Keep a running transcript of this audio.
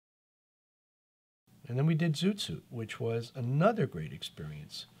And then we did Zoot Suit, which was another great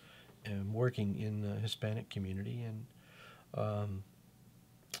experience, working in the Hispanic community. And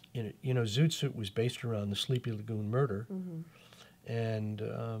Zoot Suit was based around the Sleepy Lagoon murder, and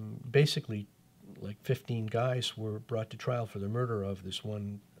basically, like 15 guys were brought to trial for the murder of this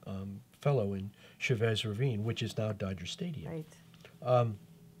one fellow in Chavez Ravine, which is now Dodger Stadium. Right.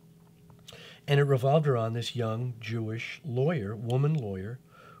 And it revolved around this young Jewish lawyer, woman lawyer,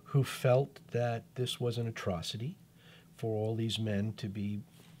 who felt that this was an atrocity for all these men to be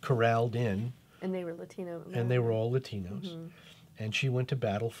corralled in. And they were Latino. And they were all Latinos. And she went to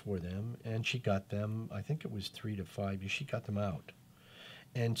battle for them, and she got them, I think it was 3 to 5 years, she got them out.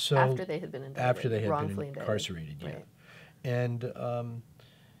 And so after they had been indicted. After they had wrongfully been incarcerated, indicted. yeah. Right. And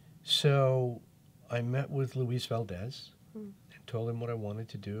so I met with Luis Valdez and told him what I wanted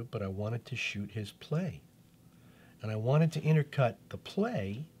to do, but I wanted to shoot his play. And I wanted to intercut the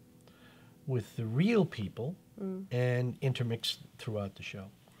play with the real people and intermix throughout the show.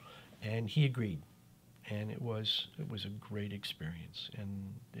 And he agreed. And it was a great experience,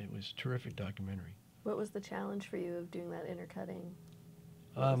 and it was a terrific documentary. What was the challenge for you of doing that intercutting?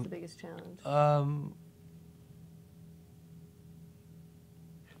 What was the biggest challenge?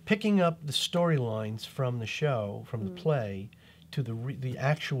 Picking up the storylines from the show, from the play, to the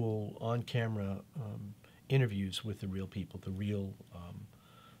actual on-camera interviews with the real people, the real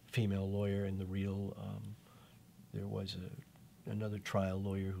female lawyer and the real, there was another trial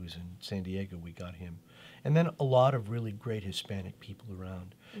lawyer who's in San Diego, we got him. And then a lot of really great Hispanic people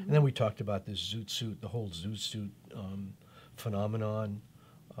around. And then we talked about this Zoot Suit, the whole Zoot Suit phenomenon.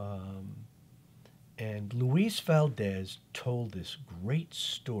 And Luis Valdez told this great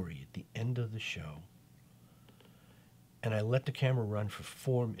story at the end of the show. And I let the camera run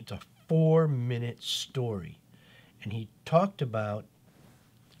for it's a 4-minute story. And he talked about,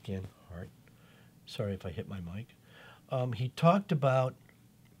 again, Hart, sorry if I hit my mic. He talked about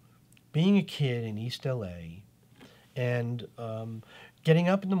being a kid in East LA and getting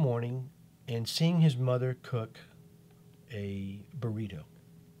up in the morning and seeing his mother cook a burrito.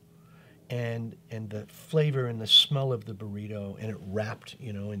 And the flavor and the smell of the burrito, and it wrapped,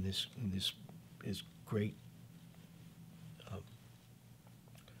 in this great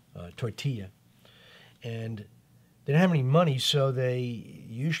tortilla. And they didn't have any money, so they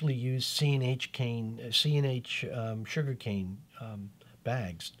usually used C&H sugar cane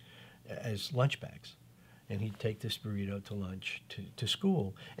bags as lunch bags. And he'd take this burrito to lunch to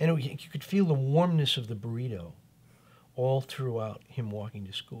school. And you could feel the warmness of the burrito all throughout him walking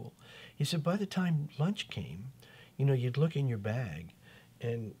to school. He said by the time lunch came, you'd look in your bag,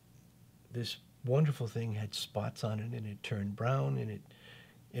 and this wonderful thing had spots on it, and it turned brown, and it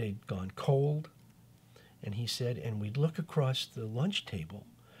had gone cold. And he said, and we'd look across the lunch table,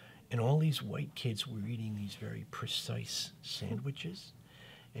 and all these white kids were eating these very precise sandwiches.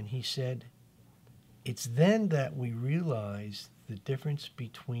 And he said, it's then that we realized the difference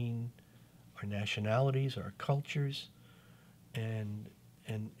between our nationalities, our cultures, and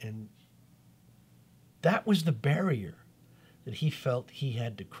that was the barrier that he felt he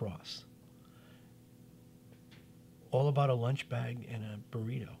had to cross. All about a lunch bag and a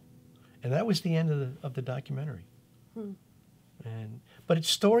burrito. And that was the end of the documentary. But it's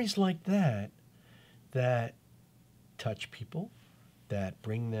stories like that that touch people, that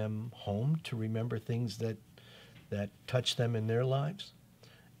bring them home to remember things that touch them in their lives.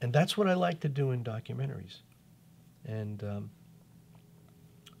 And that's what I like to do in documentaries. And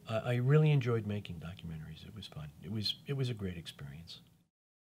I really enjoyed making documentaries. It was fun. It was a great experience.